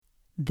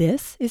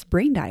This is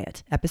Brain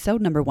Diet, episode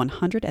number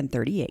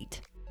 138.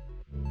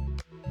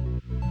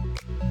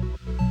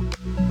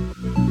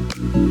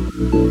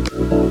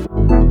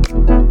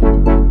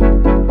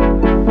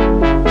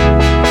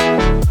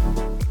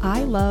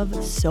 I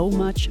love so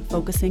much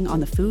focusing on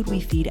the food we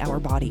feed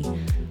our body,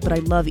 but I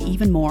love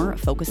even more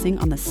focusing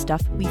on the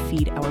stuff we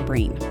feed our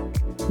brain.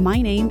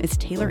 My name is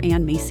Taylor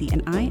Ann Macy,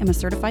 and I am a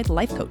certified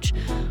life coach.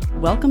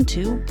 Welcome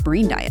to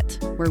Brain Diet,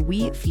 where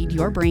we feed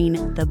your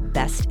brain the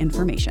best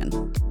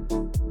information.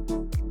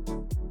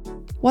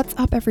 What's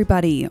up,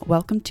 everybody?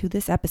 Welcome to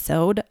this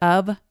episode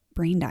of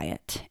Brain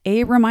Diet.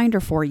 A reminder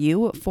for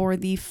you for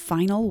the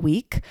final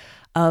week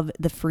of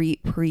the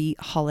free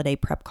pre-holiday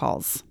prep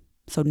calls.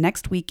 So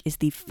next week is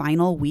the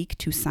final week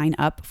to sign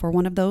up for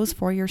one of those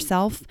for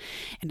yourself.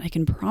 And I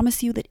can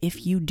promise you that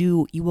if you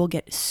do, you will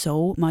get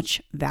so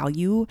much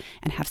value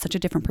and have such a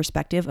different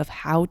perspective of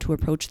how to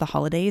approach the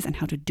holidays and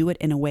how to do it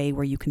in a way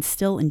where you can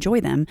still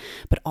enjoy them,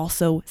 but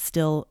also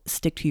still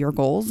stick to your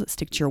goals,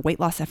 stick to your weight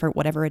loss effort,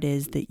 whatever it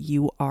is that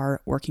you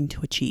are working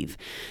to achieve.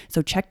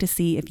 So check to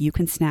see if you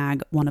can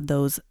snag one of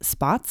those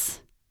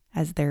spots,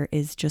 as there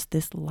is just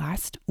this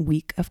last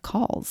week of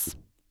calls.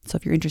 So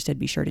if you're interested,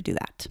 be sure to do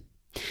that.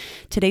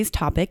 Today's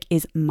topic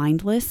is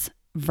mindless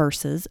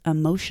versus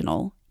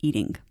emotional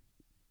eating.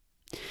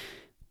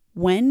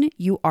 When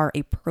you are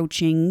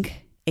approaching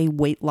a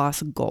weight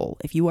loss goal,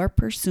 if you are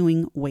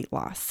pursuing weight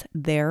loss,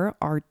 there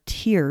are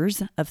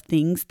tiers of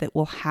things that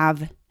will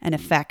have an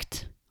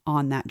effect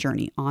on that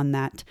journey, on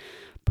that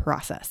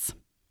process.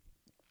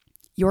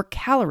 Your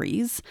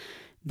calories,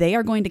 they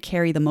are going to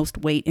carry the most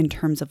weight in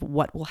terms of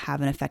what will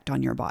have an effect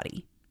on your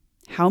body.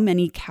 How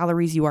many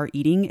calories you are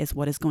eating is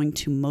what is going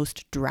to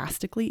most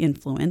drastically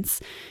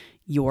influence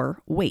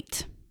your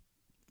weight.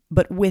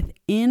 But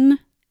within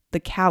the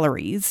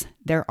calories,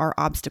 there are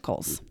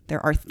obstacles. There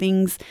are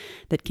things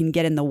that can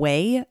get in the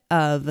way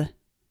of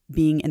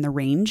being in the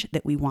range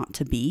that we want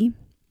to be.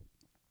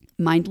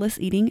 Mindless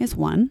eating is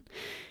one,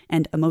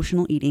 and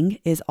emotional eating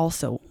is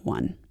also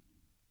one.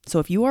 So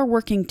if you are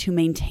working to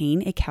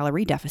maintain a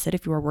calorie deficit,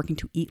 if you are working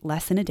to eat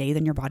less in a day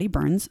than your body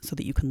burns so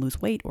that you can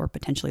lose weight or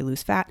potentially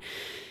lose fat,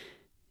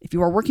 if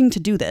you are working to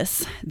do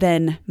this,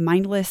 then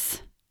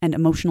mindless and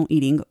emotional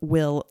eating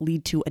will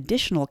lead to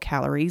additional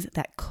calories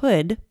that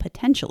could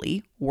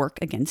potentially work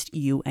against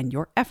you and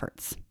your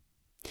efforts.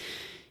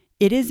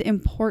 It is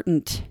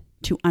important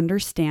to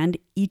understand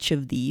each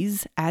of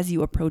these as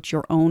you approach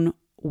your own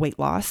weight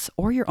loss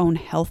or your own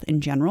health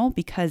in general,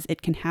 because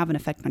it can have an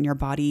effect on your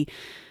body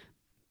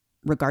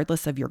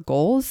regardless of your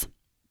goals.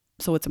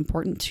 So it's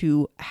important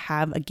to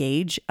have a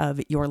gauge of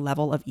your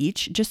level of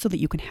each, just so that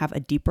you can have a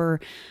deeper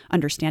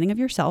understanding of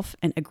yourself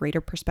and a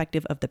greater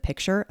perspective of the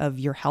picture of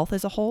your health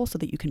as a whole, so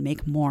that you can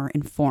make more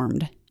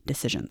informed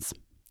decisions.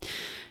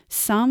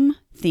 Some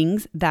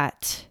things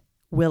that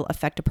will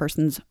affect a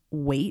person's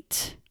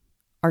weight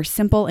are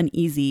simple and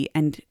easy,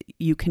 and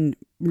you can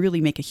really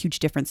make a huge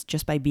difference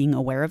just by being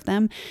aware of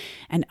them.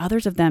 And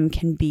others of them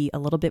can be a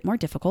little bit more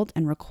difficult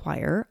and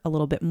require a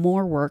little bit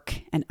more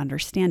work and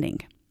understanding.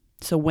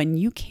 So when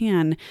you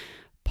can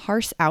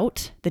parse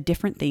out the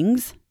different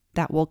things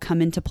that will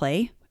come into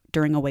play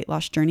during a weight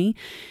loss journey,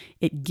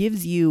 it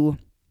gives you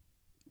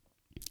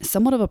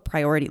somewhat of a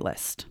priority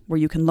list where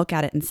you can look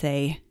at it and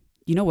say,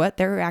 you know what,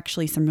 there are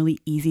actually some really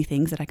easy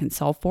things that I can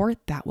solve for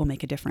that will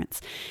make a difference.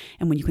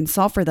 And when you can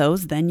solve for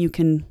those, then you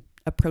can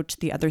approach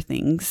the other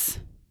things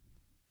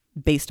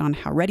based on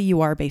how ready you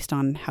are, based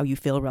on how you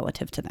feel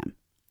relative to them.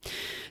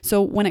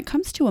 So when it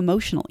comes to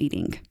emotional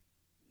eating,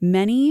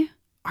 many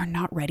are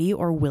not ready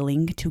or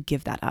willing to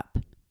give that up.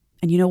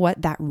 And you know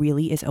what? That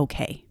really is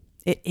okay.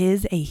 It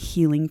is a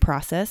healing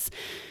process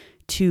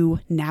to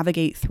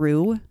navigate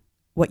through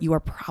what you are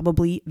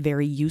probably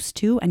very used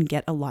to and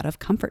get a lot of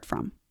comfort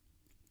from.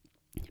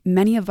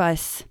 Many of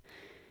us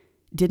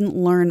didn't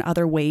learn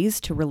other ways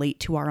to relate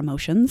to our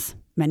emotions.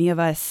 Many of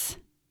us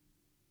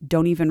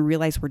don't even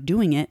realize we're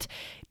doing it,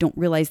 don't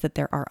realize that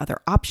there are other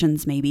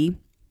options maybe.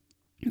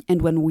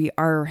 And when we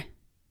are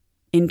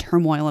in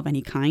turmoil of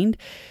any kind,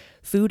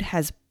 food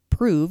has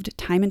proved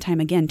time and time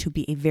again to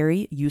be a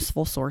very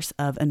useful source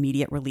of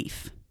immediate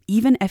relief.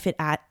 Even if it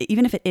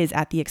is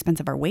at the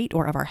expense of our weight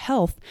or of our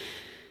health,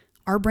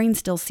 our brain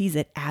still sees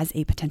it as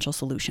a potential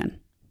solution.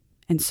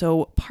 And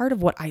so part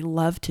of what I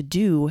love to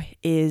do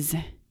is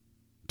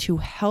to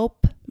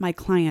help my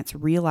clients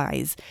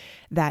realize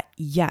that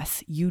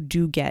yes, you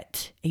do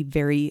get a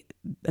very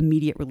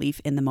immediate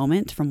relief in the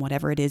moment from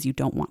whatever it is you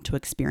don't want to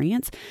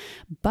experience.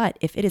 But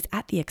if it is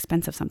at the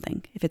expense of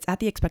something, if it's at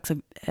the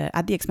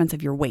expense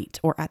of your weight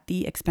or at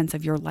the expense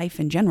of your life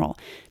in general,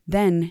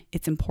 then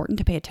it's important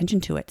to pay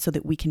attention to it so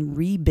that we can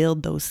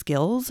rebuild those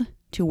skills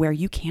to where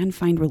you can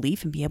find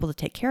relief and be able to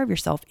take care of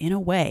yourself in a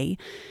way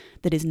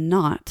that is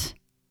not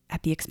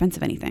at the expense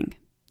of anything,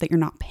 that you're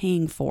not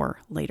paying for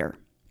later.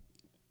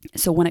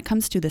 So when it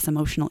comes to this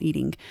emotional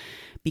eating,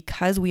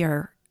 because we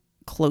are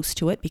close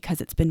to it,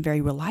 because it's been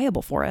very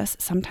reliable for us,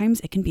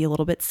 sometimes it can be a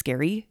little bit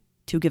scary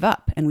to give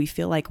up. And we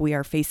feel like we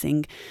are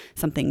facing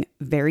something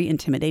very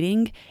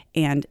intimidating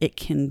and it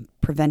can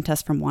prevent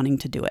us from wanting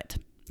to do it.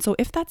 So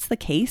if that's the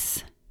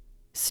case,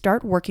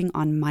 start working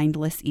on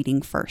mindless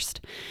eating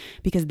first,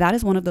 because that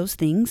is one of those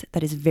things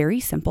that is very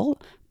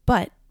simple,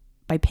 but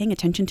by paying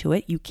attention to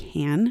it, you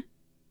can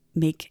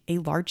make a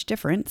large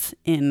difference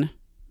in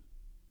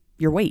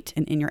your weight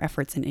and in your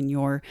efforts and in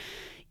your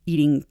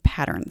eating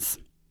patterns.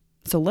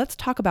 So let's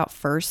talk about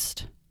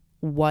first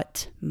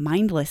what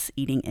mindless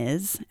eating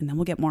is, and then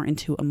we'll get more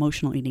into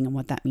emotional eating and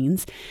what that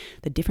means,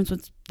 the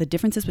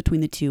differences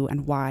between the two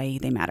and why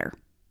they matter.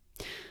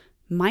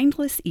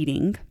 Mindless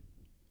eating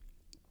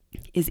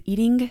is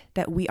eating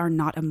that we are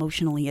not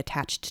emotionally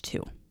attached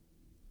to.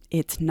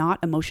 It's not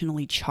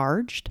emotionally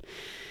charged.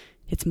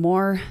 It's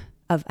more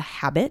of a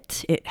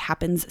habit. It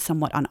happens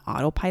somewhat on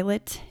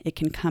autopilot. It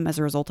can come as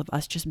a result of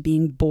us just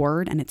being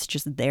bored and it's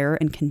just there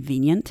and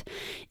convenient.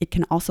 It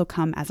can also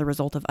come as a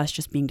result of us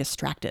just being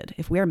distracted.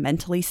 If we are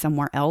mentally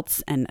somewhere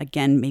else, and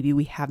again, maybe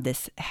we have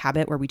this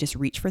habit where we just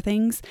reach for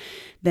things,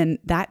 then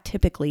that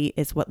typically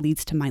is what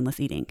leads to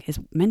mindless eating, is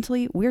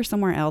mentally we're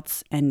somewhere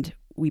else and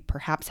we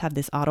perhaps have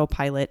this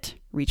autopilot,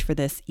 reach for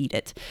this, eat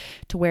it,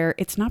 to where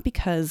it's not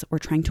because we're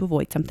trying to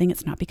avoid something.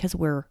 It's not because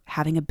we're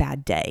having a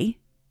bad day.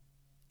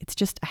 It's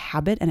just a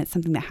habit, and it's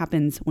something that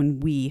happens when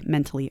we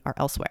mentally are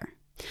elsewhere.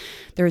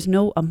 There is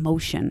no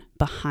emotion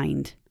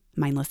behind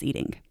mindless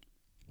eating.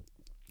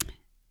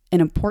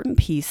 An important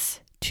piece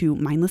to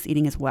mindless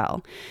eating as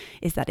well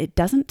is that it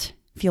doesn't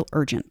feel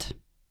urgent.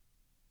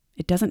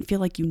 It doesn't feel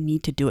like you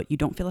need to do it. You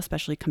don't feel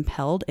especially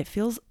compelled. It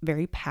feels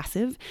very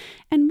passive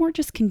and more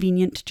just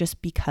convenient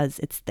just because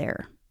it's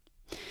there.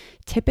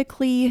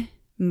 Typically,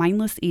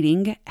 mindless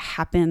eating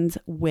happens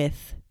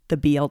with the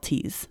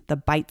BLTs, the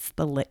bites,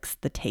 the licks,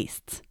 the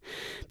tastes,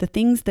 the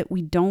things that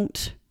we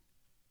don't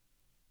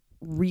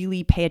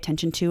really pay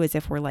attention to as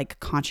if we're like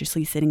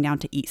consciously sitting down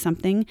to eat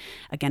something.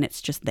 Again, it's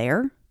just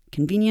there,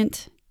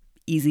 convenient,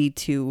 easy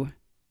to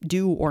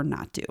do or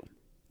not do.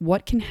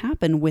 What can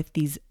happen with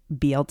these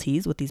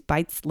BLTs, with these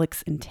bites,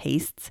 licks, and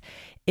tastes,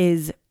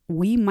 is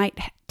we might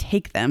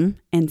take them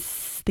and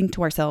think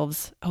to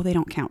ourselves, oh, they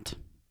don't count.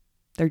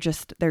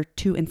 They're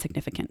too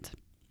insignificant.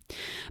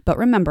 But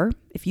remember,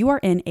 if you are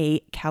in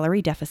a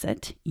calorie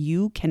deficit,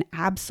 you can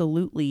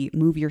absolutely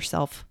move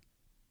yourself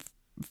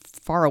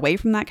far away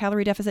from that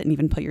calorie deficit and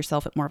even put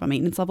yourself at more of a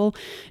maintenance level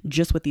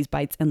just with these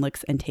bites and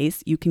licks and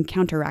tastes. You can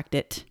counteract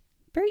it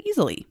very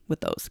easily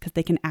with those because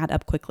they can add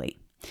up quickly.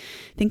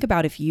 Think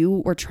about if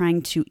you were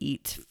trying to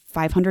eat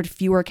 500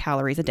 fewer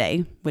calories a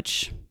day,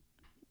 which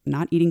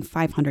not eating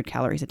 500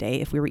 calories a day,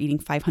 if we were eating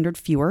 500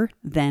 fewer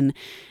than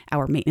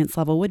our maintenance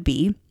level would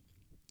be,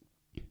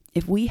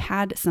 if we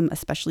had some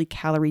especially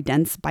calorie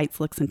dense bites,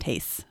 licks, and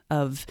tastes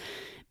of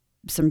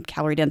some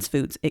calorie dense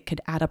foods, it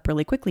could add up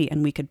really quickly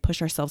and we could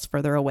push ourselves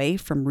further away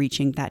from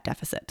reaching that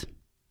deficit.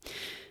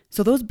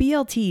 So those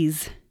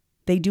BLTs,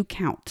 they do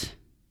count,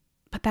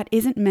 but that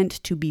isn't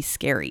meant to be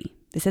scary.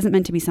 This isn't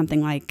meant to be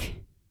something like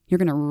you're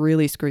going to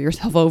really screw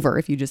yourself over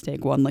if you just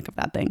take one lick of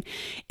that thing.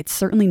 It's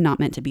certainly not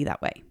meant to be that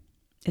way.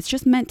 It's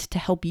just meant to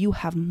help you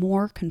have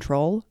more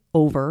control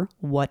over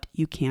what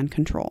you can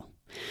control,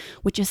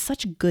 which is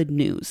such good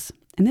news.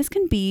 And this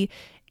can be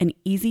an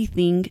easy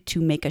thing to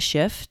make a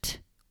shift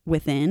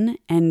within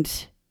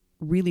and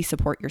really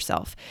support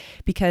yourself.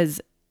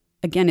 Because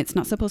again, it's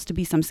not supposed to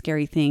be some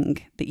scary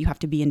thing that you have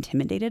to be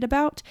intimidated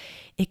about.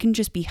 It can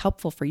just be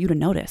helpful for you to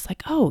notice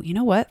like, oh, you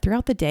know what?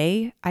 Throughout the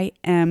day, I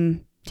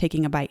am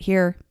taking a bite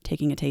here,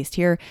 taking a taste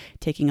here,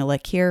 taking a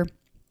lick here.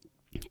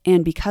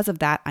 And because of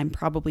that, I'm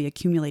probably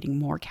accumulating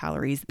more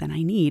calories than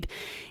I need.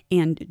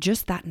 And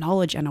just that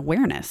knowledge and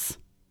awareness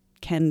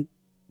can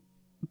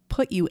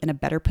put you in a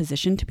better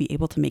position to be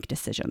able to make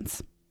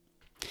decisions.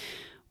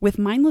 With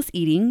mindless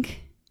eating,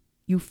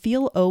 you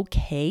feel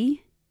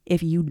okay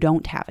if you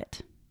don't have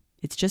it.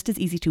 It's just as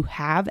easy to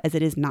have as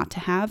it is not to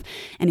have.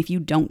 And if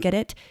you don't get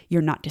it,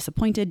 you're not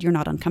disappointed, you're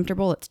not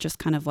uncomfortable. It's just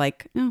kind of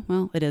like, oh,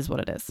 well, it is what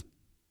it is.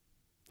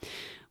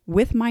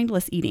 With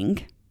mindless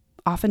eating,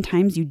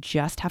 oftentimes you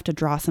just have to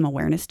draw some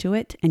awareness to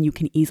it and you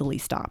can easily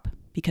stop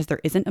because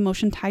there isn't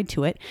emotion tied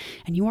to it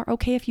and you are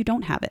okay if you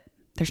don't have it.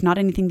 There's not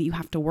anything that you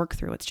have to work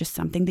through. It's just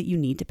something that you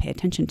need to pay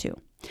attention to.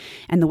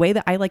 And the way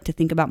that I like to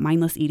think about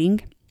mindless eating,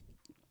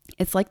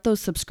 it's like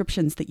those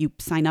subscriptions that you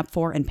sign up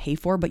for and pay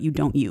for, but you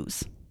don't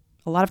use.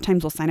 A lot of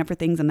times we'll sign up for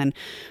things and then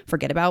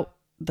forget about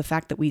the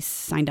fact that we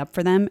signed up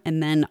for them.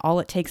 And then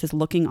all it takes is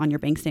looking on your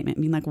bank statement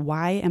and being like,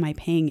 why am I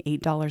paying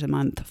 $8 a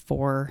month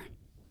for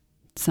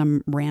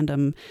some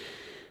random,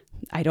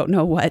 I don't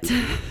know what,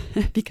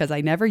 because I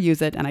never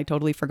use it and I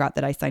totally forgot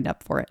that I signed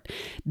up for it.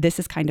 This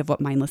is kind of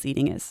what mindless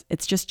eating is.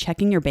 It's just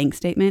checking your bank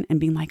statement and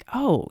being like,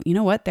 oh, you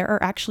know what? There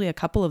are actually a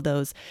couple of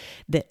those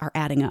that are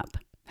adding up.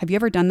 Have you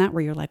ever done that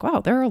where you're like, wow,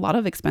 there are a lot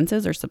of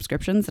expenses or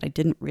subscriptions that I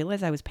didn't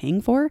realize I was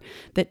paying for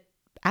that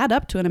add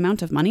up to an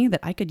amount of money that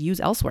I could use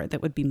elsewhere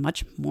that would be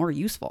much more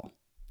useful?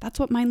 That's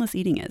what mindless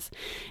eating is.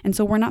 And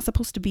so we're not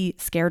supposed to be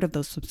scared of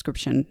those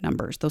subscription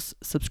numbers, those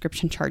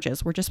subscription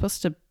charges. We're just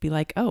supposed to be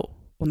like, oh,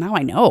 well, now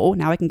I know.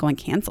 Now I can go and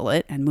cancel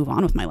it and move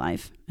on with my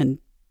life and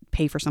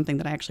pay for something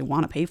that I actually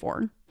want to pay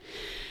for.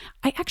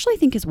 I actually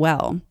think as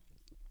well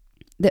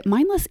that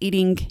mindless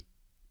eating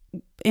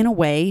in a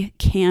way,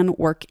 can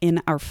work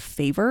in our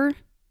favor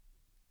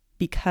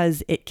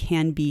because it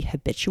can be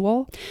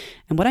habitual.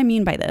 And what I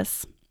mean by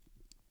this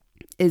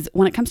is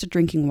when it comes to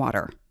drinking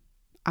water,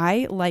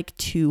 I like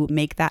to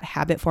make that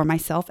habit for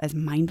myself as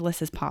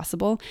mindless as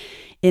possible,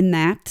 in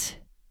that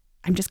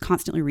I'm just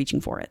constantly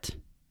reaching for it.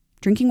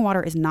 Drinking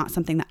water is not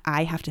something that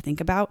I have to think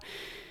about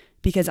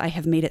because I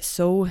have made it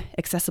so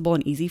accessible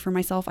and easy for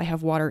myself. I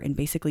have water in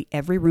basically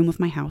every room of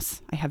my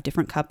house. I have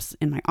different cups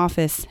in my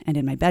office and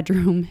in my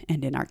bedroom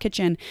and in our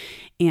kitchen.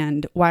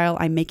 And while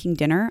I'm making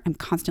dinner, I'm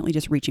constantly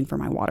just reaching for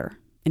my water.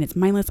 And it's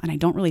mindless and I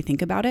don't really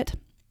think about it.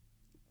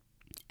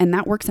 And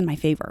that works in my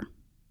favor.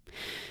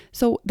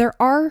 So there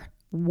are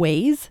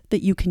ways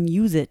that you can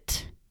use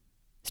it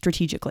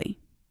strategically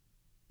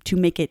to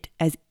make it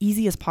as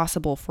easy as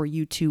possible for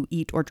you to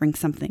eat or drink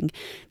something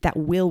that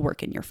will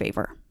work in your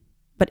favor.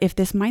 But if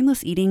this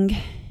mindless eating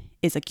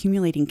is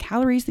accumulating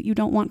calories that you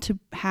don't want to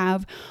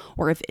have,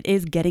 or if it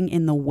is getting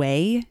in the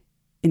way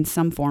in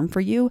some form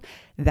for you,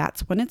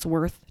 that's when it's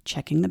worth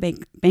checking the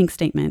bank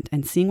statement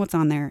and seeing what's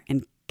on there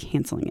and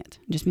canceling it.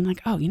 And just being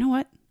like, oh, you know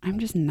what? I'm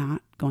just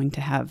not going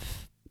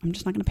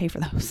to pay for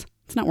those.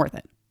 It's not worth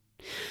it.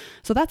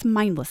 So that's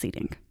mindless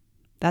eating.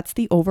 That's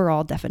the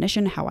overall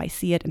definition, how I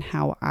see it and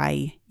how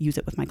I use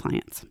it with my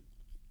clients.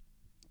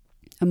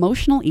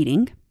 Emotional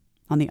eating,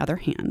 on the other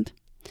hand,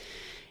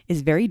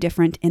 is very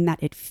different in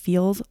that it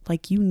feels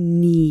like you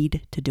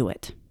need to do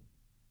it.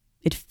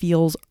 It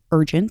feels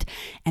urgent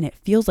and it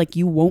feels like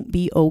you won't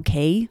be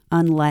okay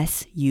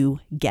unless you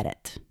get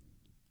it.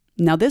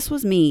 Now, this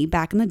was me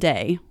back in the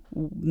day,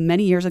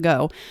 many years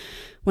ago,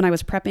 when I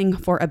was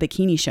prepping for a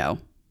bikini show,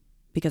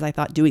 because I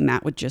thought doing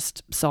that would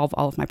just solve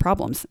all of my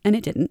problems. And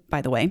it didn't,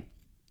 by the way.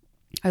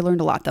 I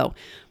learned a lot though.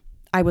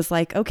 I was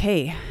like,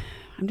 okay,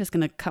 I'm just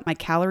going to cut my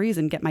calories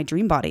and get my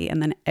dream body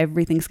and then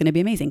everything's going to be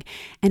amazing.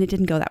 And it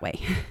didn't go that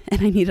way.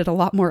 And I needed a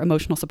lot more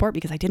emotional support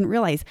because I didn't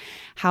realize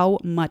how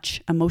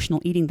much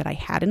emotional eating that I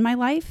had in my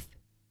life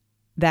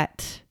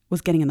that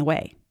was getting in the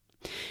way.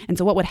 And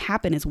so what would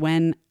happen is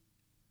when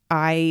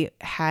I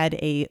had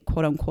a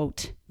quote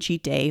unquote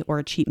cheat day or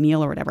a cheat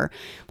meal or whatever,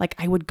 like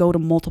I would go to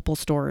multiple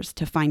stores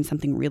to find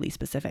something really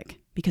specific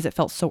because it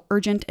felt so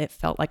urgent. It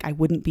felt like I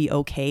wouldn't be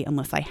okay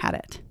unless I had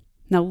it.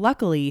 Now,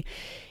 luckily,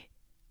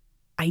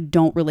 I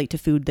don't relate to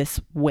food this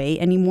way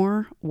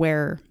anymore,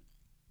 where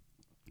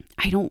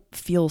I don't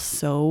feel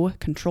so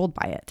controlled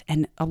by it.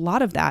 And a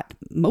lot of that,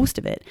 most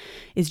of it,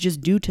 is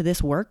just due to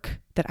this work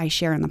that I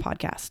share in the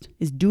podcast,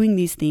 is doing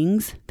these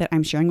things that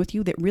I'm sharing with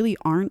you that really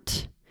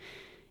aren't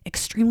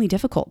extremely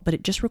difficult, but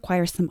it just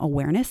requires some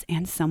awareness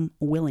and some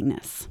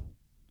willingness.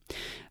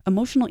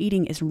 Emotional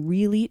eating is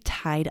really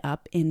tied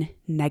up in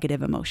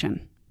negative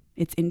emotion.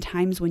 It's in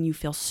times when you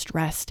feel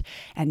stressed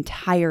and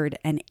tired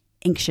and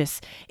anxious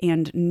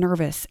and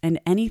nervous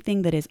and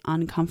anything that is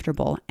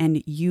uncomfortable,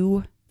 and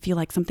you feel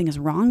like something is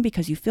wrong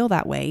because you feel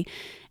that way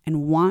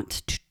and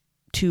want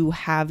to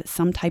have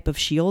some type of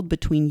shield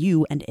between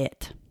you and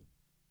it.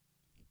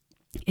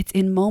 It's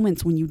in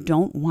moments when you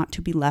don't want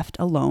to be left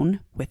alone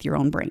with your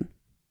own brain.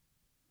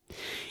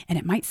 And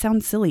it might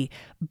sound silly,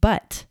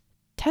 but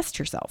test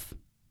yourself.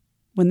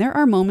 When there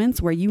are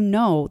moments where you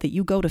know that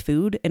you go to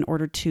food in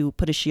order to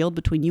put a shield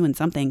between you and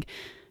something,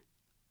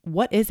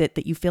 what is it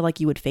that you feel like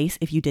you would face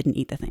if you didn't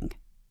eat the thing?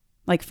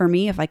 Like for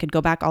me, if I could go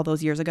back all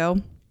those years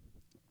ago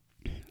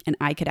and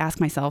I could ask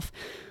myself,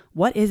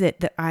 what is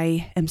it that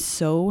I am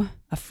so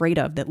afraid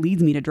of that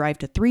leads me to drive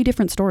to 3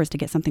 different stores to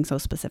get something so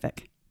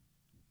specific?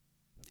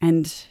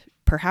 And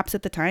perhaps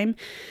at the time,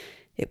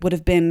 it would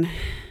have been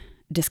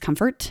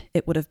discomfort.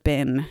 It would have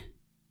been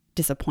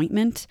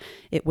disappointment.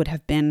 It would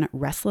have been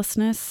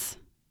restlessness.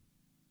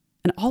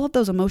 And all of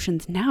those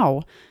emotions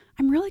now,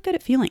 I'm really good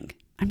at feeling.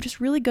 I'm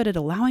just really good at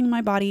allowing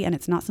my body, and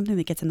it's not something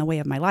that gets in the way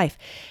of my life.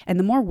 And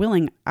the more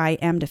willing I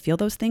am to feel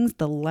those things,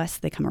 the less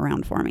they come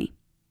around for me.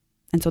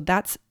 And so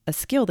that's a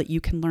skill that you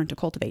can learn to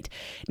cultivate.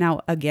 Now,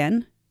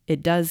 again,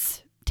 it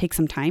does take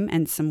some time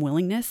and some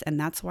willingness, and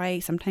that's why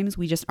sometimes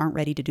we just aren't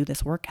ready to do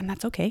this work, and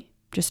that's okay.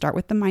 Just start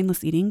with the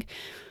mindless eating,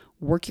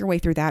 work your way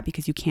through that,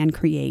 because you can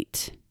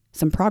create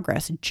some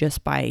progress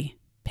just by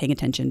paying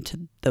attention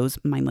to those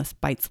mindless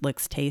bites,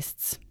 licks,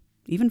 tastes,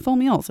 even full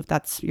meals, if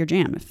that's your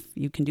jam, if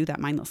you can do that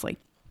mindlessly.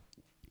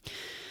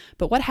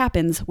 But what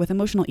happens with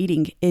emotional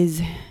eating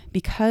is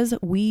because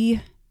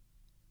we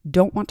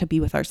don't want to be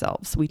with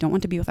ourselves, we don't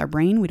want to be with our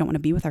brain, we don't want to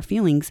be with our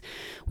feelings,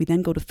 we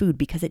then go to food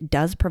because it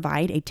does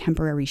provide a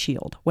temporary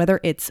shield, whether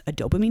it's a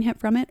dopamine hit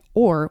from it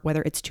or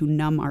whether it's to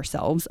numb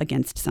ourselves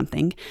against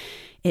something.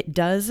 It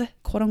does,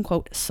 quote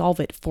unquote, solve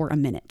it for a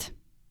minute.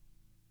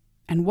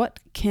 And what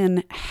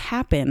can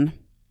happen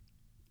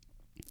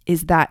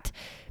is that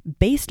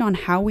based on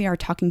how we are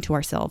talking to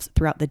ourselves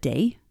throughout the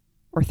day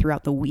or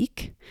throughout the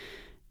week,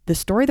 the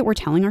story that we're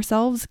telling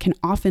ourselves can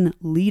often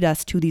lead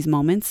us to these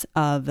moments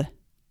of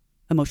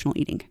emotional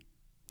eating.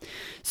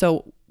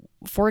 So,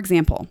 for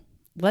example,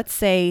 let's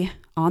say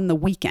on the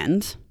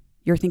weekend,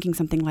 you're thinking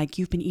something like,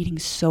 you've been eating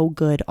so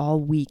good all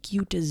week,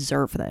 you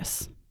deserve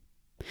this.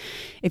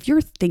 If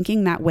you're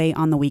thinking that way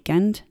on the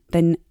weekend,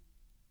 then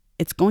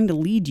it's going to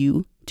lead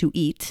you to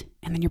eat.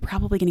 And then you're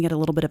probably going to get a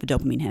little bit of a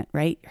dopamine hit,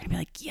 right? You're going to be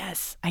like,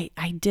 yes, I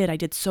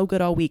did so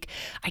good all week.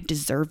 I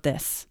deserve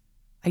this.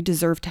 I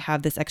deserve to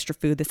have this extra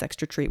food, this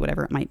extra treat,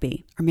 whatever it might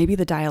be. Or maybe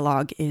the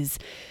dialogue is,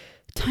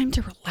 time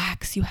to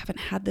relax. You haven't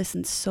had this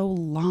in so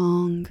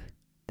long.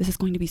 This is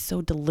going to be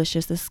so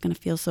delicious. This is going to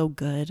feel so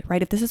good,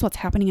 right? If this is what's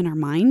happening in our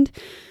mind,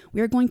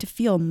 we are going to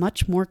feel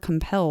much more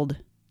compelled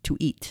to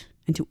eat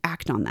and to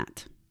act on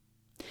that.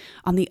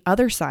 On the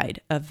other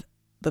side of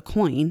the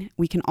coin,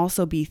 we can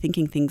also be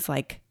thinking things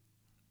like,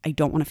 I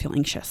don't want to feel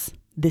anxious.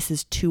 This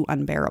is too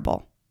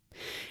unbearable.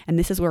 And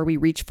this is where we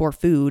reach for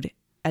food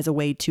as a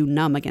way to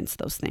numb against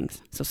those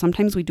things. So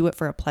sometimes we do it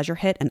for a pleasure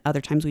hit, and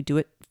other times we do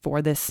it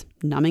for this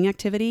numbing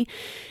activity.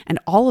 And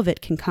all of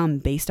it can come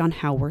based on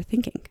how we're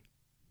thinking.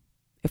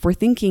 If we're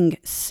thinking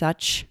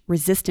such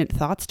resistant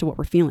thoughts to what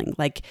we're feeling,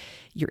 like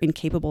you're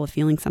incapable of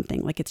feeling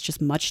something, like it's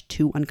just much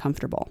too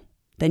uncomfortable,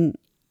 then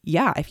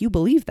yeah, if you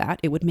believe that,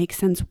 it would make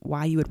sense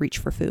why you would reach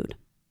for food.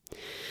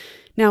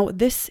 Now,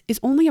 this is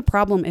only a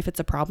problem if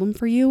it's a problem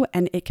for you,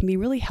 and it can be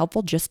really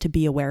helpful just to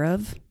be aware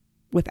of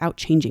without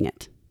changing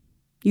it.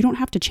 You don't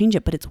have to change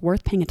it, but it's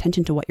worth paying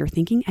attention to what you're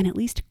thinking and at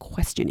least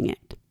questioning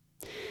it.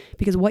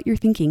 Because what you're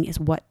thinking is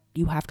what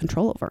you have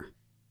control over.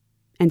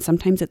 And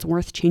sometimes it's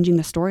worth changing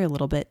the story a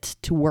little bit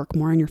to work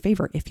more in your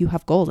favor if you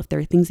have goals, if there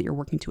are things that you're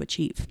working to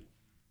achieve.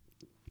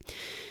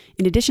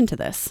 In addition to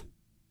this,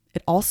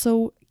 it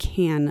also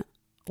can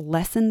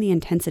lessen the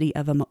intensity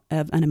of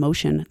an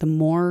emotion the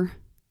more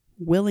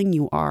willing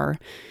you are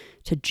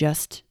to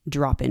just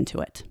drop into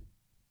it.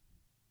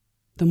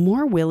 The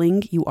more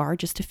willing you are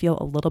just to feel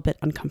a little bit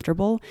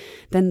uncomfortable,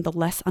 then the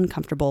less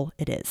uncomfortable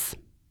it is.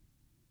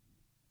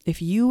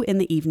 If you in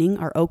the evening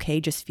are okay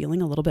just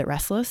feeling a little bit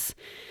restless,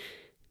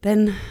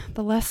 then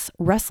the less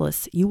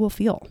restless you will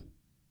feel.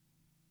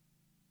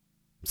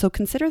 So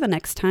consider the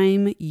next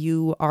time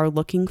you are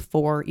looking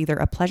for either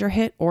a pleasure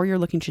hit or you're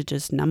looking to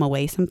just numb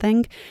away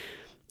something,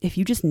 if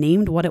you just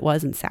named what it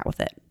was and sat with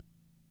it.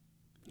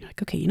 You're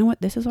like, okay, you know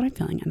what? This is what I'm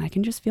feeling and I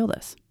can just feel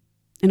this.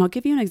 And I'll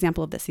give you an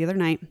example of this. The other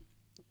night,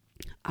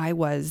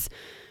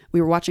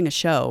 we were watching a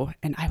show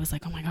and I was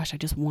like, oh my gosh, I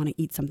just want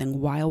to eat something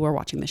while we're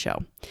watching the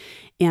show.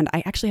 And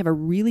I actually have a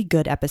really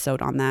good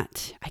episode on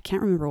that. I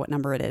can't remember what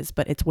number it is,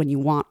 but it's when you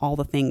want all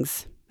the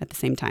things at the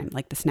same time,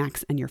 like the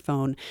snacks and your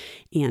phone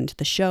and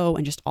the show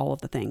and just all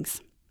of the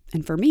things.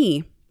 And for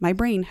me, my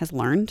brain has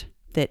learned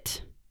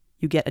that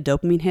you get a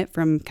dopamine hit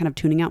from kind of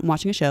tuning out and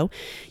watching a show.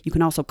 You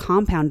can also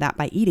compound that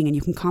by eating, and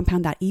you can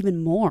compound that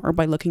even more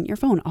by looking at your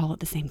phone all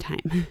at the same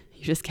time.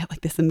 You just get like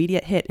this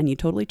immediate hit and you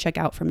totally check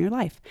out from your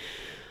life.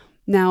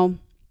 Now,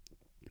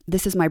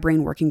 this is my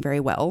brain working very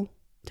well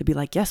to be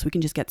like, yes, we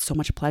can just get so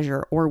much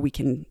pleasure or we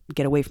can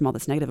get away from all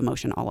this negative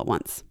emotion all at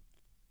once.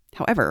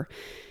 However,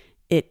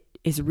 it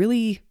is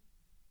really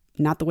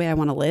not the way I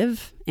want to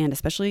live. And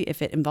especially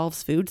if it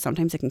involves food,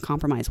 sometimes it can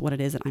compromise what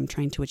it is that I'm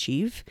trying to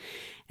achieve.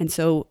 And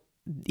so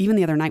even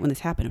the other night when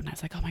this happened, when I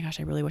was like, oh my gosh,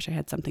 I really wish I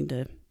had something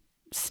to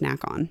snack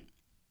on.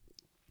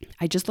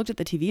 I just looked at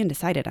the TV and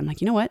decided, I'm like,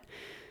 you know what?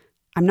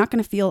 I'm not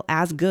going to feel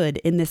as good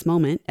in this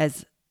moment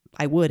as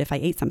I would if I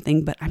ate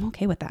something, but I'm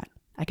okay with that.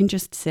 I can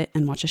just sit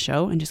and watch a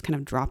show and just kind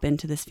of drop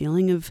into this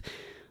feeling of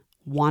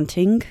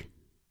wanting,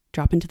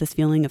 drop into this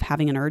feeling of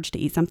having an urge to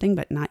eat something,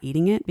 but not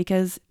eating it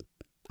because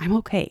I'm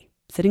okay.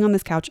 Sitting on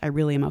this couch, I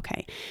really am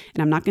okay.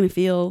 And I'm not going to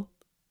feel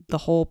the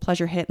whole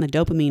pleasure hit and the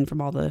dopamine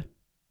from all the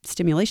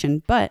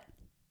stimulation, but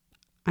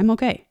I'm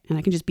okay. And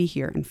I can just be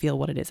here and feel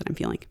what it is that I'm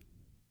feeling.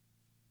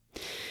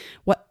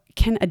 What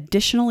can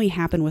additionally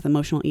happen with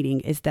emotional eating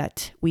is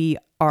that we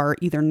are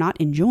either not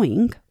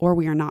enjoying or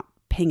we are not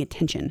paying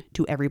attention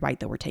to every bite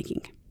that we're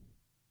taking.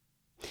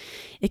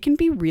 It can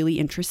be really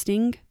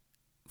interesting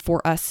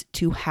for us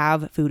to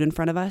have food in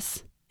front of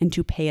us and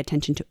to pay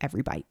attention to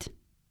every bite.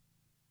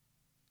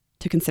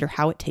 To consider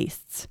how it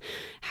tastes,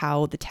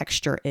 how the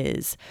texture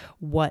is,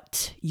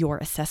 what your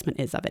assessment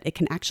is of it. It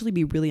can actually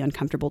be really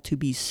uncomfortable to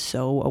be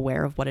so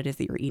aware of what it is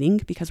that you're eating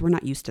because we're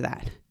not used to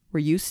that. We're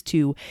used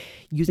to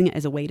using it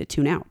as a way to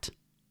tune out.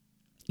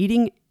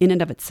 Eating in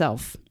and of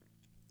itself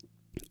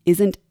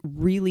isn't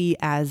really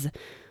as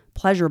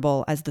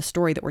pleasurable as the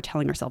story that we're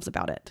telling ourselves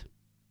about it.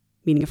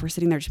 Meaning if we're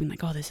sitting there just being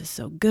like, oh, this is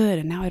so good,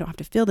 and now I don't have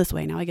to feel this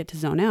way. Now I get to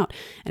zone out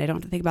and I don't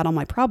have to think about all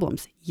my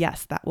problems.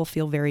 Yes, that will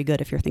feel very good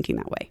if you're thinking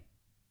that way.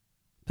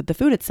 But the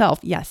food itself,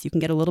 yes, you can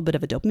get a little bit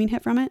of a dopamine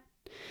hit from it.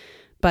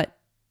 But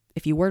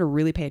if you were to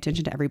really pay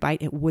attention to every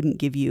bite, it wouldn't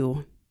give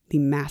you the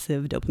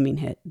massive dopamine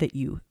hit that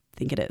you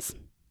think it is.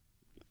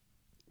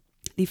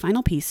 The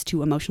final piece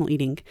to emotional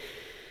eating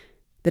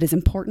that is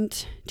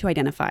important to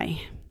identify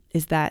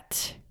is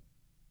that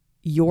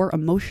your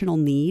emotional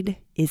need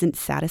isn't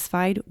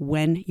satisfied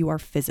when you are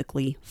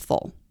physically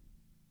full.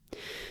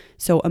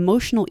 So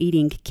emotional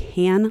eating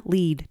can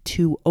lead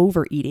to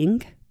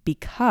overeating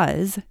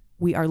because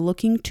we are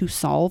looking to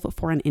solve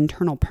for an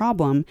internal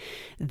problem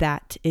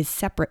that is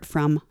separate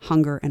from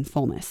hunger and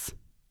fullness.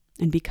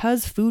 And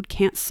because food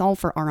can't solve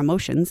for our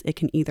emotions, it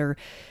can either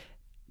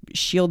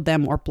shield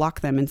them or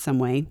block them in some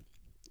way.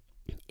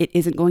 It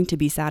isn't going to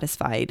be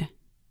satisfied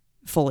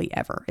fully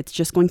ever. It's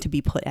just going to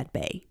be put at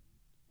bay.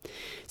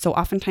 So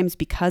oftentimes,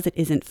 because it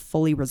isn't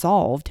fully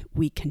resolved,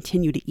 we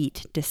continue to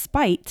eat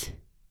despite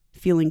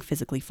feeling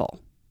physically full.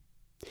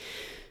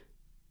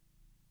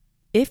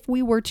 If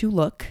we were to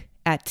look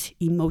at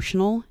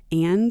emotional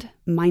and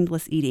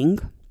mindless eating,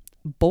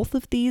 both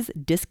of these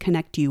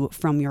disconnect you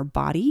from your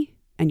body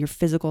and your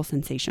physical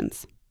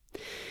sensations,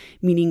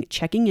 meaning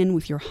checking in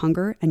with your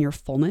hunger and your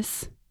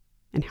fullness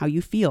and how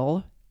you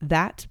feel,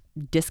 that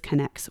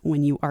disconnects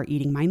when you are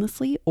eating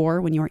mindlessly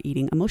or when you are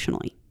eating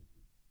emotionally.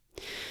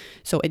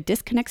 So it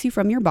disconnects you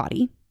from your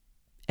body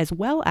as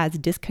well as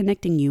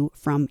disconnecting you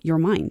from your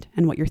mind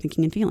and what you're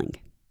thinking and feeling.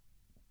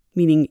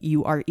 Meaning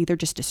you are either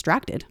just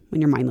distracted when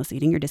you're mindless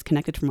eating, you're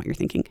disconnected from what you're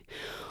thinking,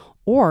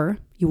 or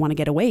you want to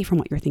get away from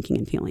what you're thinking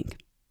and feeling.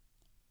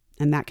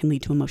 And that can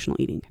lead to emotional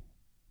eating.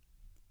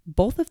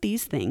 Both of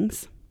these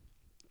things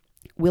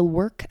will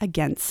work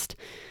against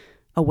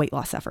a weight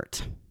loss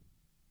effort.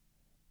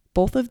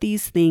 Both of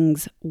these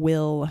things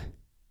will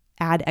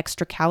add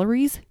extra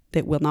calories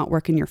that will not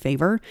work in your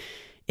favor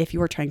if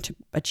you are trying to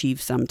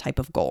achieve some type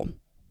of goal.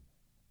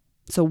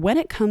 So when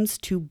it comes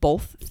to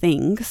both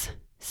things,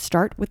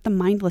 start with the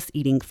mindless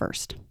eating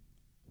first,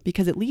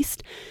 because at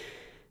least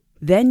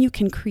then you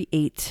can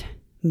create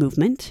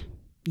movement.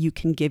 You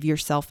can give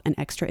yourself an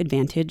extra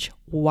advantage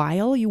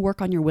while you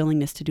work on your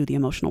willingness to do the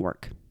emotional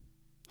work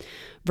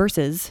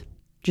versus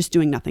just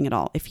doing nothing at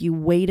all. If you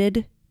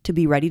waited to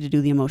be ready to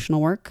do the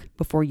emotional work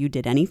before you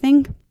did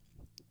anything,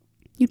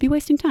 you'd be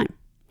wasting time.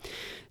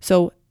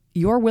 So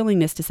your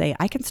willingness to say,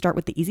 I can start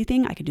with the easy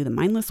thing, I can do the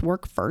mindless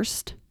work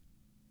first,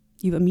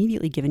 you've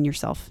immediately given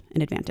yourself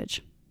an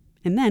advantage.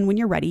 And then when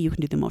you're ready, you can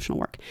do the emotional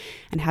work.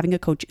 And having a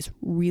coach is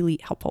really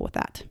helpful with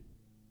that.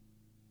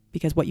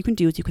 Because what you can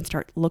do is you can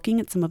start looking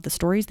at some of the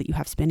stories that you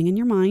have spinning in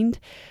your mind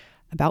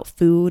about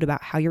food,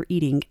 about how you're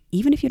eating,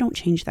 even if you don't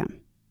change them.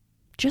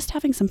 Just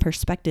having some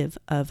perspective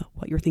of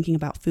what you're thinking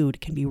about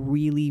food can be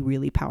really,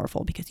 really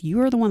powerful because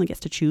you are the one that gets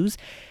to choose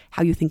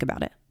how you think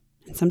about it.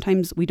 And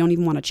sometimes we don't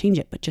even want to change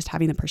it, but just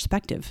having the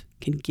perspective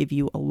can give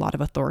you a lot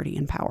of authority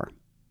and power.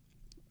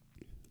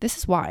 This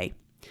is why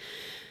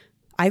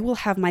I will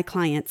have my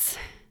clients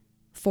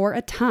for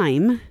a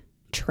time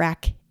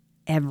track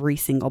every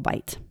single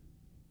bite.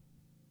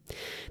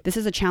 This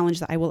is a challenge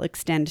that I will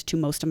extend to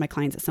most of my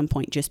clients at some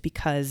point just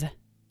because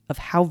of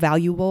how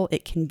valuable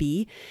it can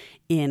be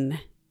in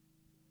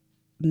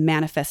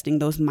manifesting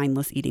those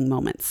mindless eating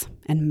moments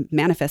and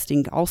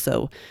manifesting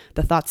also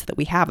the thoughts that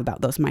we have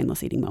about those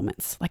mindless eating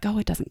moments. Like, oh,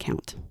 it doesn't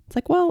count. It's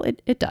like, well,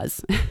 it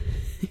does.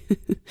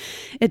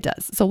 It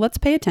does. So let's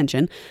pay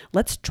attention.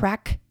 Let's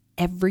track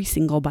every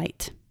single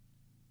bite.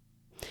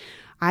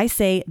 I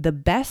say the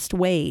best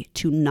way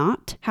to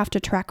not have to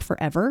track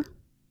forever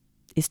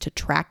is to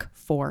track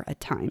for a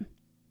time.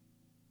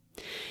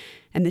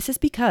 And this is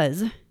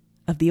because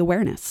of the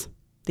awareness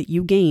that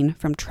you gain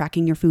from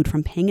tracking your food,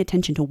 from paying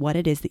attention to what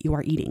it is that you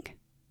are eating.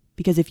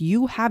 Because if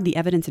you have the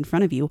evidence in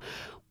front of you,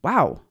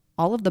 wow,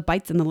 all of the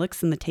bites and the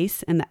licks and the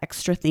tastes and the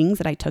extra things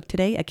that I took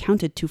today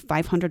accounted to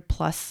 500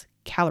 plus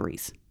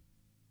calories,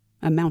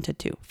 amounted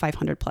to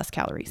 500 plus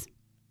calories.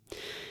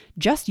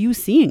 Just you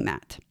seeing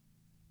that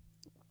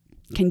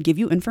can give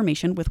you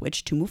information with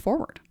which to move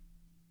forward.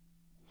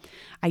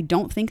 I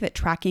don't think that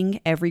tracking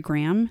every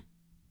gram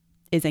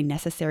is a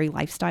necessary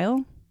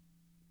lifestyle,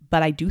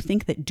 but I do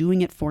think that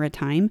doing it for a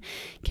time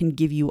can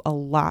give you a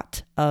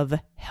lot of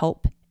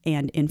help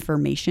and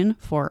information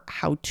for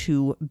how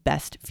to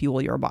best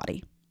fuel your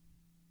body.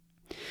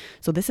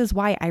 So this is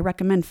why I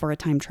recommend for a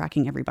time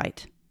tracking every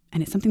bite.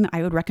 And it's something that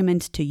I would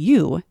recommend to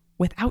you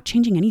without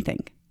changing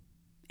anything,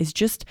 is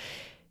just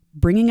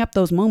bringing up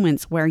those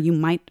moments where you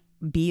might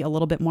be a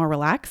little bit more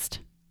relaxed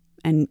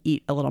and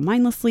eat a little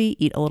mindlessly,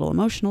 eat a little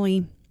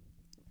emotionally,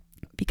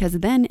 because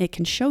then it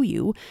can show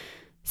you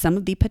some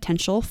of the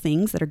potential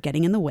things that are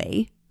getting in the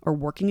way or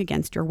working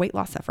against your weight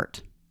loss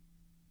effort.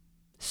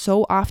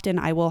 So often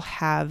I will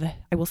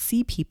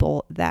see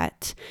people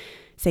that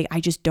say,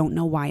 I just don't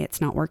know why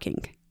it's not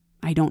working.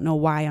 I don't know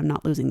why I'm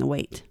not losing the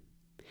weight.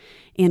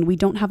 And we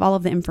don't have all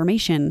of the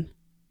information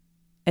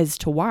as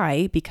to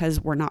why,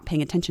 because we're not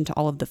paying attention to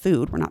all of the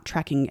food. We're not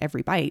tracking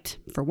every bite,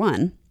 for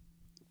one.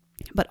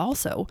 But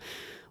also,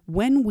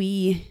 when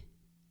we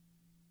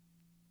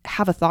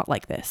have a thought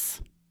like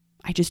this,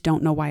 I just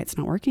don't know why it's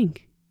not working.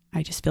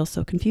 I just feel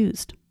so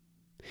confused.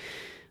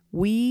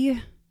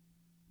 We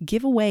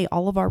give away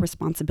all of our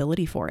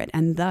responsibility for it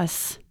and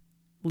thus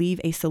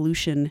leave a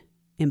solution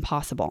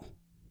impossible.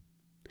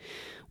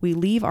 We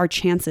leave our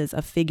chances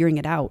of figuring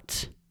it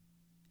out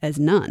as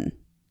none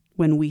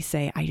when we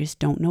say, I just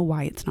don't know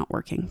why it's not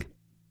working.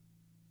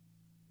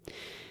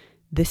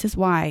 This is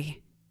why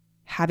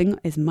having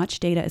as much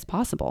data as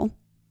possible,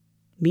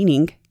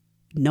 meaning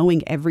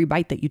knowing every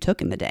bite that you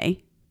took in the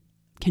day,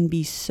 can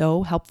be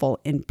so helpful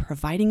in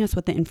providing us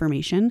with the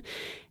information,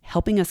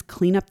 helping us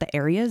clean up the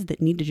areas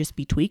that need to just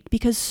be tweaked,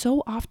 because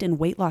so often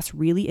weight loss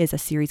really is a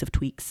series of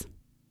tweaks.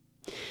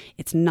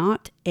 It's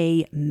not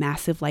a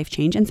massive life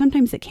change, and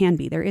sometimes it can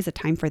be. There is a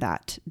time for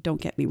that, don't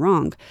get me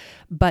wrong.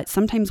 But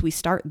sometimes we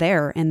start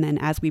there, and then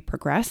as we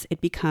progress, it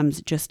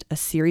becomes just a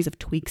series of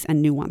tweaks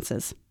and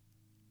nuances.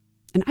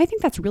 And I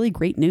think that's really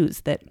great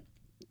news that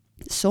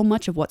so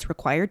much of what's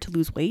required to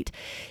lose weight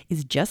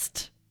is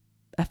just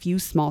a few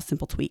small,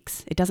 simple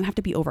tweaks. It doesn't have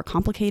to be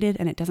overcomplicated,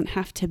 and it doesn't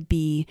have to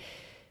be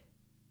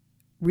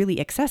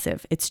really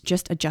excessive. It's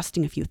just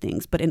adjusting a few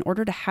things. But in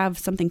order to have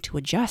something to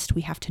adjust,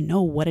 we have to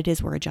know what it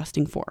is we're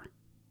adjusting for.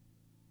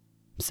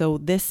 So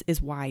this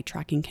is why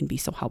tracking can be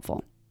so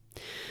helpful.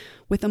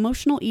 With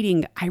emotional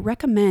eating, I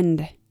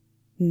recommend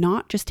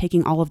not just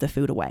taking all of the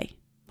food away.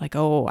 Like,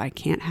 oh, I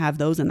can't have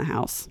those in the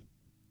house.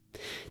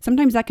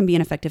 Sometimes that can be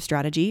an effective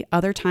strategy.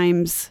 Other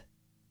times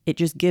it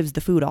just gives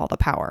the food all the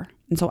power.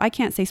 And so I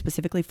can't say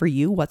specifically for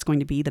you what's going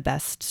to be the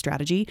best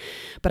strategy,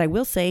 but I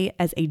will say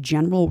as a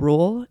general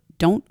rule,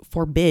 don't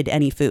forbid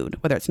any food,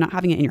 whether it's not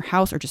having it in your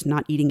house or just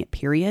not eating it,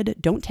 period.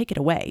 Don't take it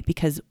away,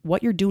 because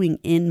what you're doing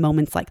in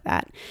moments like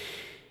that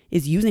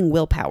is using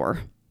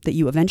willpower that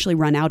you eventually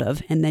run out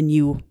of, and then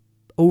you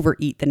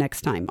overeat the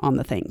next time on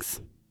the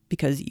things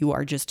because you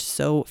are just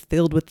so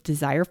filled with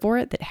desire for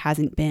it that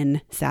hasn't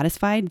been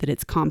satisfied, that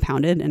it's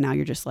compounded, and now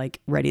you're just like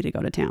ready to go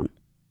to town.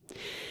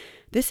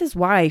 This is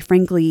why,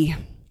 frankly,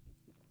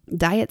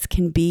 diets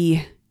can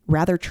be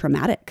rather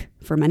traumatic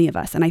for many of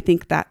us. And I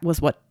think that was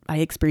what I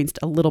experienced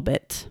a little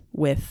bit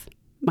with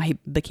my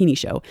bikini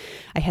show.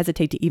 I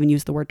hesitate to even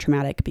use the word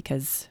traumatic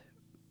because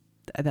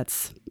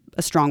that's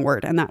a strong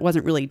word. And that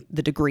wasn't really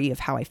the degree of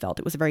how I felt.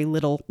 It was a very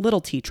little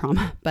t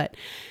trauma. But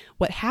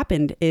what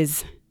happened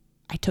is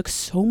I took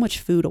so much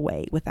food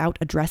away without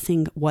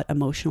addressing what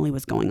emotionally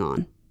was going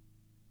on.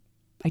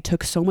 I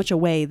took so much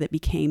away that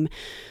became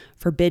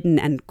forbidden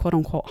and quote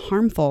unquote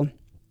harmful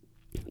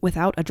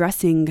without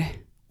addressing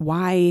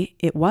why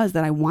it was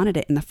that I wanted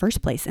it in the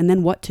first place, and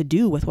then what to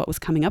do with what was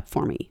coming up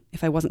for me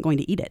if I wasn't going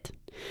to eat it.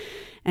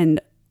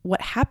 And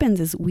what happens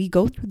is we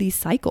go through these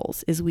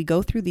cycles, we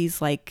go through these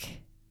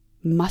like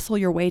muscle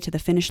your way to the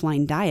finish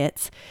line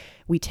diets.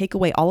 We take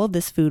away all of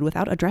this food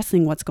without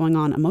addressing what's going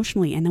on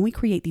emotionally, and then we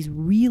create these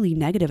really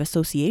negative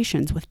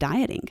associations with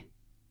dieting.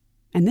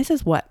 And this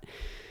is what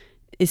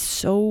is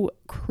so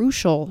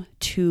crucial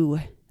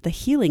to the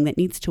healing that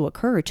needs to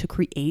occur to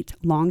create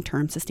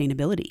long-term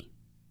sustainability.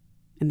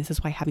 And this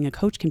is why having a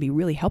coach can be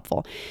really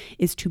helpful,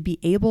 is to be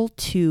able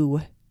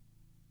to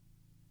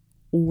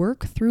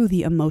work through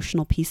the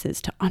emotional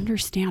pieces, to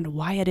understand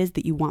why it is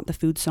that you want the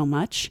food so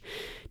much,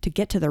 to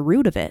get to the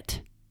root of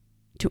it,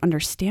 to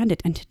understand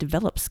it, and to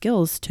develop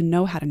skills to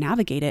know how to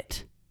navigate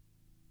it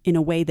in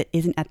a way that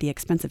isn't at the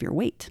expense of your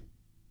weight.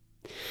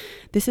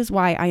 This is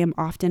why I am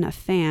often a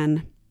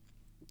fan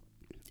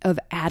of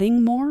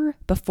adding more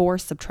before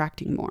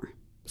subtracting more.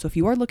 So if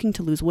you are looking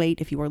to lose weight,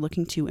 if you are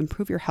looking to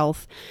improve your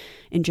health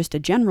in just a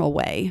general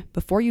way,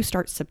 before you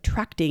start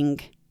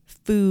subtracting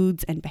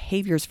foods and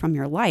behaviors from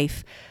your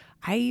life,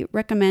 I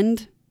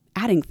recommend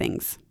adding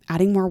things,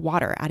 adding more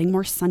water, adding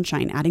more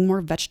sunshine, adding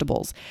more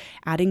vegetables,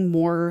 adding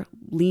more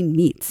lean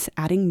meats,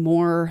 adding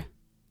more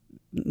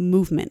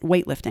movement,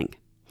 weightlifting.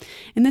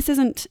 And this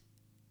isn't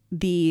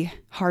the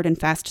hard and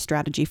fast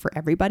strategy for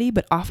everybody,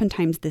 but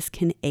oftentimes this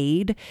can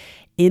aid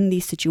in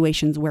these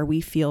situations where we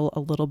feel a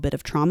little bit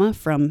of trauma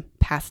from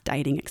past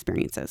dieting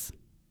experiences.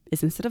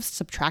 Is instead of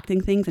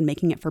subtracting things and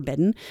making it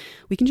forbidden,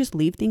 we can just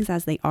leave things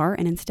as they are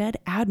and instead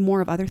add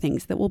more of other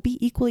things that will be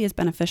equally as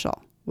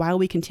beneficial while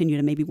we continue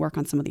to maybe work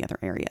on some of the other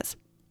areas.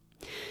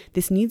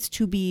 This needs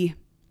to be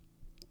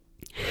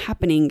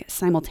happening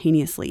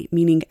simultaneously,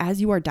 meaning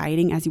as you are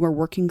dieting, as you are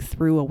working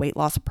through a weight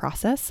loss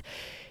process,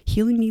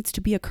 healing needs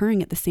to be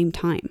occurring at the same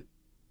time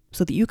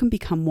so that you can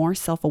become more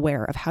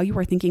self-aware of how you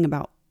are thinking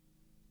about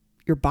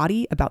your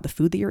body, about the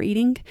food that you're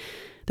eating,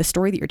 the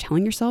story that you're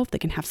telling yourself that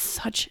can have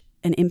such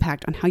an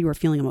impact on how you are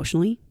feeling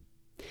emotionally,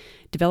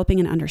 developing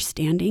an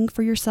understanding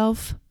for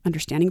yourself,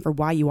 understanding for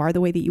why you are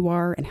the way that you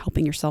are and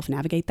helping yourself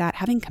navigate that,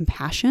 having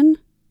compassion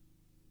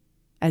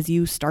as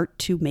you start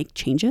to make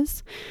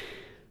changes.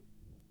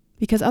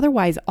 Because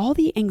otherwise, all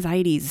the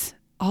anxieties,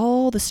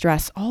 all the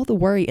stress, all the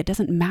worry, it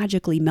doesn't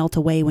magically melt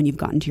away when you've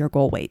gotten to your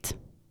goal weight.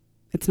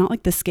 It's not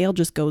like the scale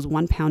just goes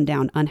 1 pound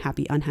down,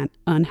 unhappy,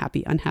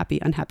 unhappy,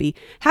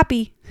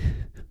 happy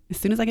as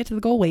soon as I get to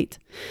the goal weight.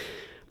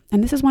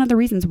 And this is one of the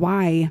reasons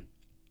why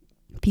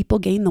people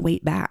gain the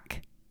weight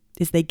back,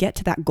 is they get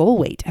to that goal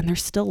weight and they're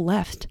still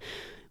left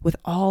with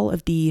all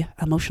of the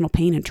emotional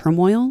pain and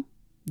turmoil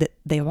that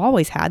they've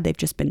always had. They've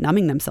just been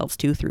numbing themselves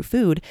to through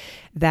food,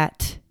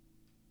 that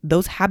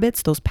those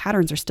habits, those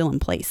patterns are still in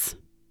place.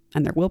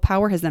 And their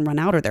willpower has then run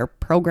out, or their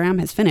program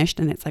has finished.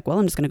 And it's like, well,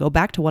 I'm just going to go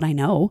back to what I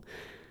know.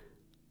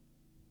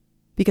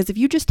 Because if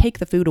you just take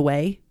the food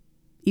away,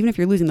 even if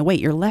you're losing the weight,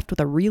 you're left with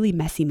a really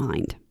messy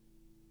mind.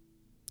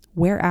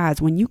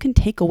 Whereas when you can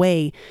take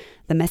away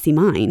the messy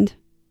mind,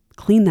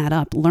 clean that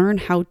up, learn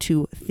how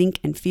to think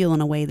and feel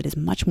in a way that is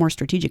much more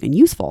strategic and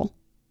useful,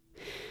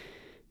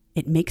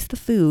 it makes the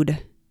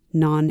food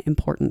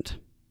non-important.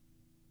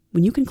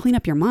 When you can clean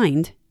up your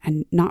mind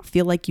and not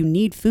feel like you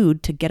need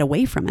food to get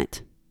away from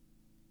it,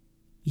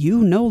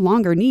 you no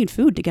longer need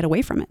food to get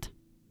away from it.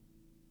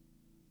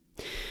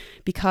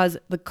 Because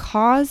the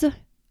cause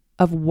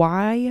of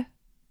why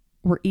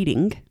we're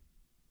eating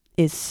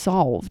is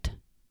solved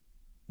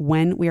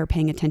when we are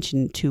paying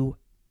attention to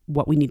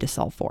what we need to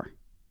solve for.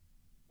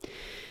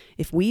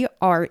 If we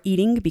are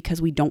eating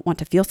because we don't want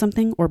to feel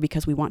something, or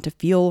because we want to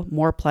feel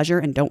more pleasure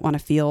and don't want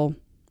to feel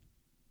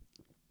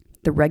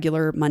the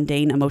regular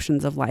mundane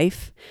emotions of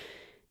life,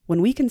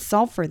 when we can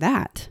solve for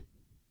that,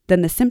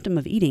 then the symptom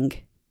of eating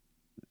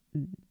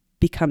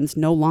becomes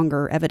no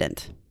longer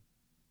evident.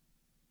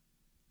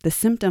 The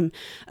symptom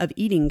of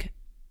eating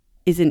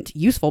isn't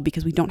useful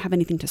because we don't have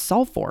anything to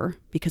solve for,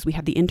 because we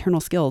have the internal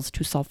skills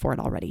to solve for it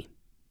already.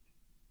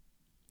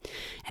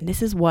 And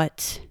this is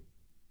what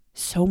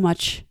so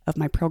much of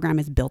my program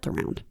is built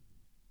around,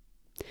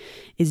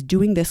 is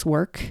doing this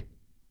work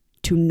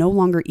to no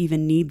longer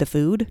even need the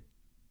food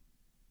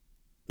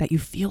that you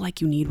feel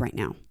like you need right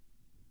now.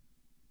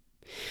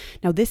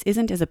 Now, this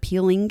isn't as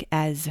appealing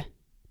as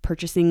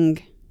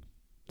purchasing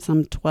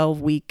some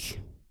 12-week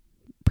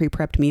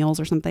pre-prepped meals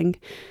or something.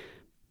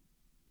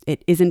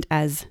 It isn't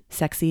as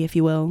sexy, if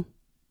you will.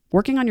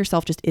 Working on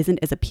yourself just isn't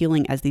as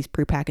appealing as these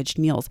prepackaged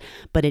meals,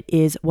 but it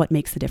is what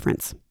makes the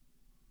difference.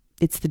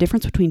 It's the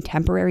difference between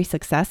temporary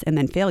success and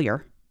then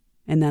failure,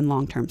 and then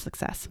long-term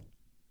success.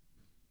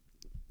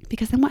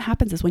 Because then what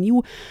happens is when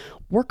you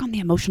work on the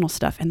emotional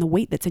stuff and the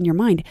weight that's in your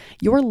mind,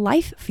 your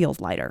life feels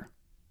lighter.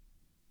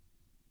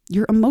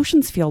 Your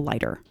emotions feel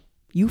lighter.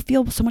 You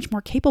feel so much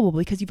more capable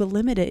because you've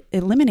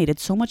eliminated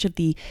so much of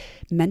the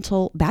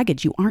mental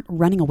baggage. You aren't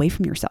running away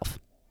from yourself.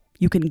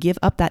 You can give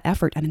up that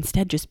effort and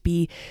instead just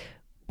be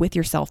with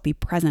yourself, be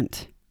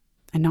present,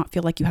 and not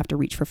feel like you have to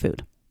reach for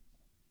food.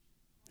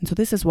 And so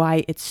this is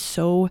why it's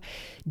so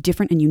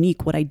different and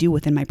unique what I do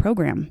within my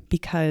program,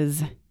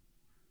 because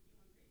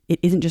it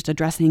isn't just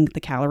addressing the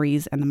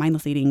calories and the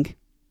mindless eating.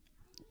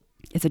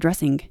 It's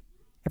addressing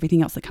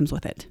everything else that comes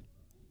with it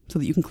so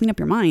that you can clean up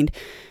your mind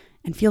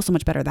and feel so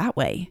much better that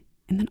way,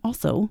 and then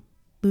also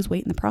lose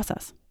weight in the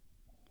process.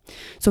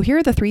 So here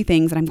are the 3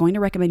 things that I'm going to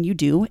recommend you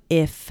do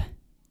if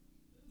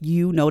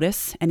you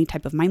notice any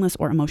type of mindless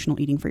or emotional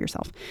eating for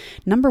yourself.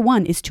 Number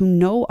 1 is to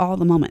know all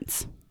the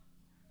moments.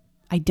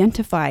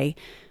 Identify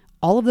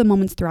all of the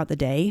moments throughout the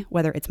day,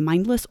 whether it's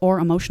mindless or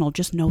emotional,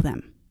 just know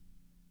them.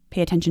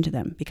 Pay attention to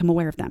them, become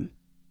aware of them.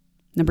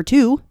 Number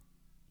 2,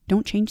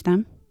 don't change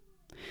them.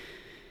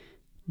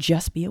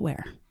 Just be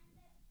aware.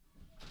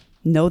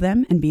 Know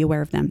them and be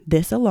aware of them.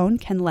 This alone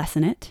can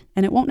lessen it,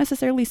 and it won't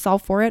necessarily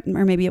solve for it,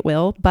 or maybe it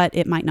will, but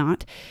it might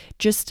not.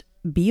 Just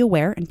be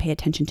aware and pay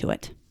attention to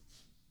it.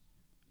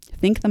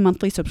 Think the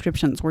monthly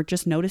subscriptions. We're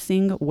just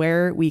noticing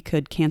where we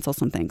could cancel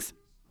some things.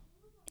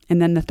 And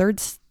then the 3rd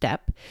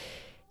step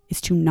is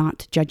to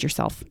not judge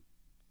yourself.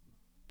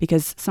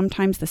 Because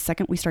sometimes the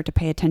second we start to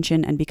pay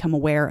attention and become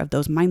aware of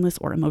those mindless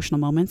or emotional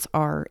moments,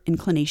 our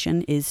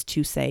inclination is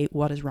to say,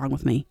 what is wrong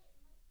with me?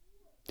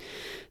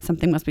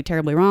 Something must be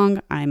terribly wrong.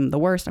 I'm the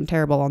worst. I'm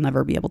terrible. I'll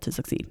never be able to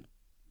succeed.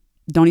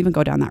 Don't even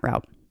go down that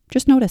route.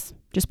 Just notice.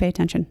 Just pay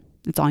attention.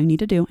 It's all you need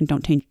to do, and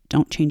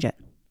don't change it.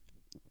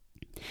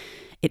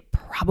 It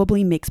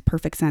probably makes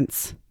perfect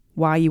sense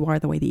why you are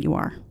the way that you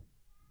are.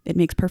 It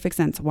makes perfect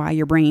sense why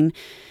your brain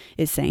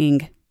is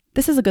saying,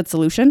 this is a good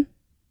solution.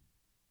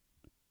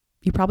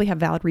 You probably have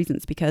valid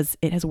reasons because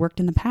it has worked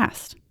in the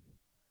past.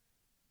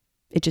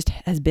 It just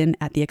has been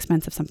at the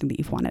expense of something that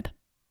you've wanted.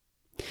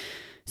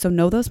 So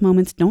know those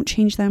moments, don't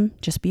change them,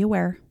 just be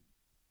aware,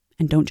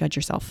 and don't judge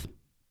yourself.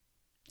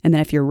 And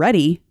then if you're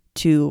ready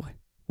to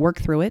work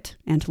through it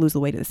and to lose the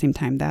weight at the same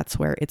time, that's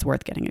where it's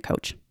worth getting a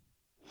coach.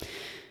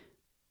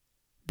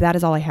 That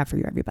is all I have for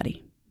you,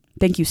 everybody.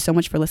 Thank you so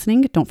much for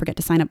listening. Don't forget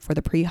to sign up for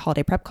the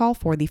pre-holiday prep call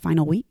for the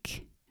final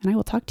week, and I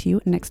will talk to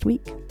you next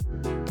week.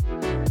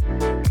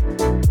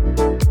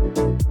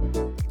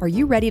 Are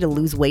you ready to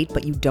lose weight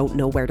but you don't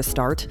know where to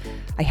start?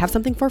 I have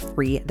something for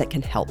free that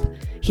can help.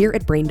 Here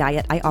at Brain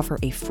Diet, I offer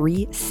a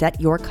free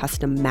Set Your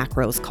Custom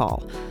Macros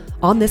call.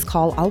 On this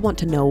call, I'll want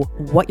to know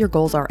what your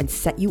goals are and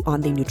set you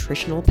on the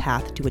nutritional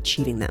path to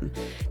achieving them.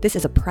 This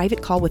is a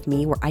private call with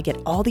me where I get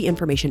all the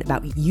information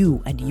about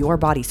you and your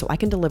body so I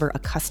can deliver a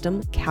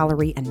custom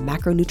calorie and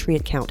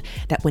macronutrient count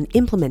that when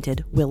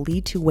implemented will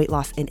lead to weight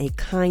loss in a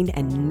kind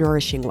and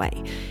nourishing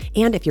way.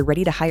 And if you're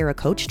ready to hire a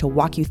coach to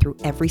walk you through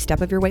every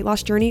step of your weight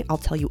loss journey, I'll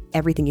tell you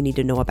everything you need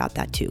to know about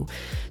that too.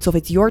 So if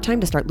it's your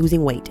time to start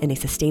losing weight in a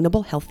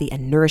sustainable, healthy,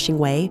 and nourishing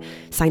way,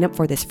 sign up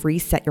for this free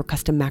Set Your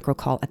Custom Macro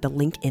call at the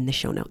link in the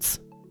show notes.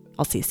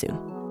 I'll see you soon.